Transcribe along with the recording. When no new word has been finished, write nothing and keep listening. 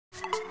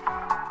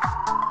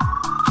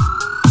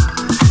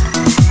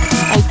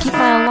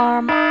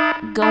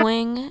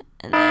going,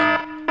 and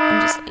then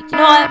I'm just like, you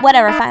know what,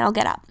 whatever, fine, I'll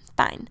get up,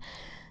 fine.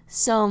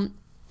 So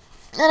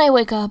then I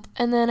wake up,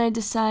 and then I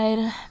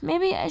decide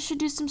maybe I should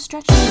do some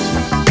stretching.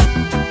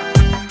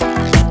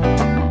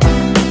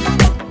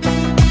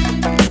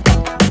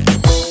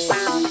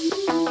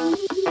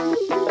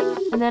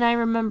 And then I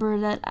remember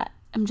that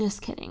I'm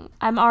just kidding.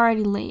 I'm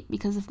already late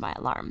because of my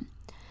alarm.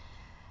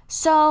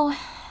 So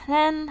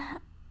then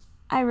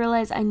I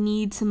realize I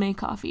need to make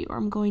coffee or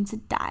I'm going to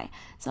die.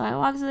 So I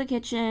walk to the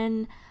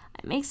kitchen,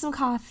 I make some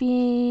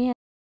coffee,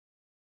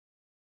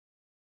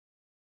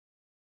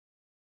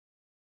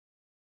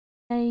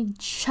 I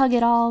chug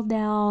it all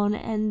down,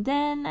 and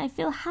then I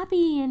feel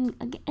happy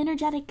and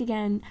energetic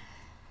again.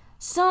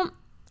 So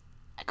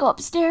I go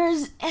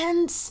upstairs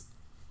and,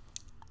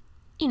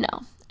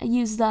 I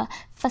use the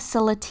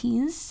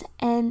facilities,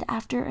 and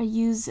after I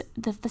use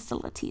the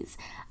facilities,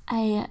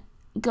 I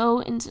go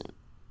into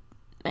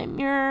my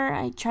mirror,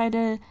 I try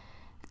to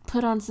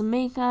put on some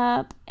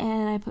makeup,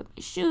 and I put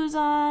my shoes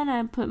on,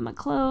 I put my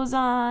clothes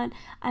on.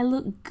 I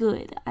look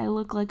good. I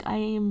look like I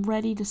am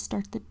ready to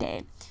start the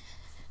day.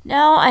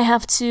 Now I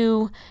have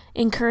to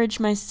encourage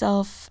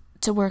myself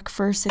to work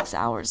for 6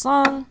 hours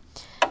long,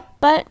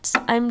 but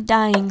I'm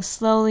dying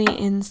slowly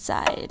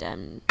inside.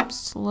 I'm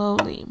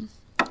slowly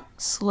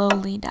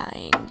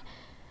dying.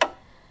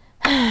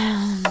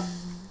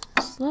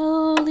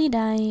 Slowly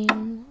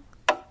dying.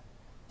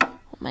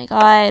 Oh my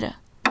god.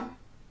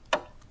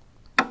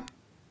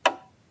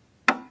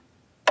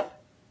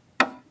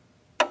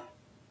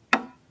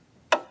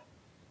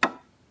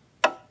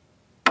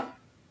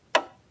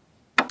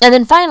 And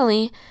then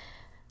finally,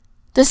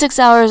 the 6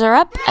 hours are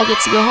up. I get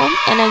to go home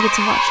and I get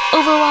to watch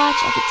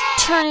Overwatch. I get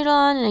to turn it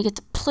on and I get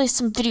to play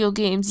some video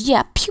games.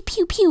 Yeah, pew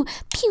pew pew,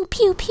 pew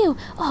pew pew.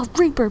 Oh,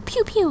 Reaper,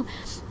 pew pew.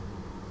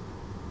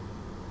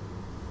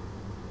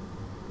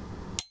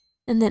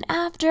 And then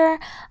after,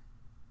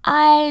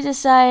 I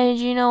decide,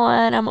 you know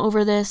what, I'm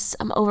over this.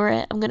 I'm over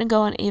it. I'm gonna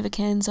go on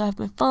Avakin. So I have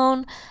my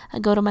phone. I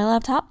go to my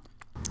laptop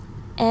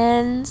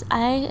and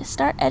I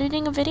start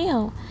editing a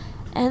video.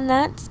 And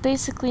that's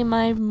basically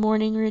my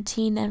morning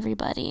routine,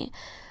 everybody.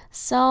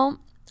 So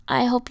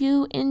I hope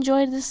you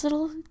enjoyed this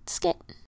little skit.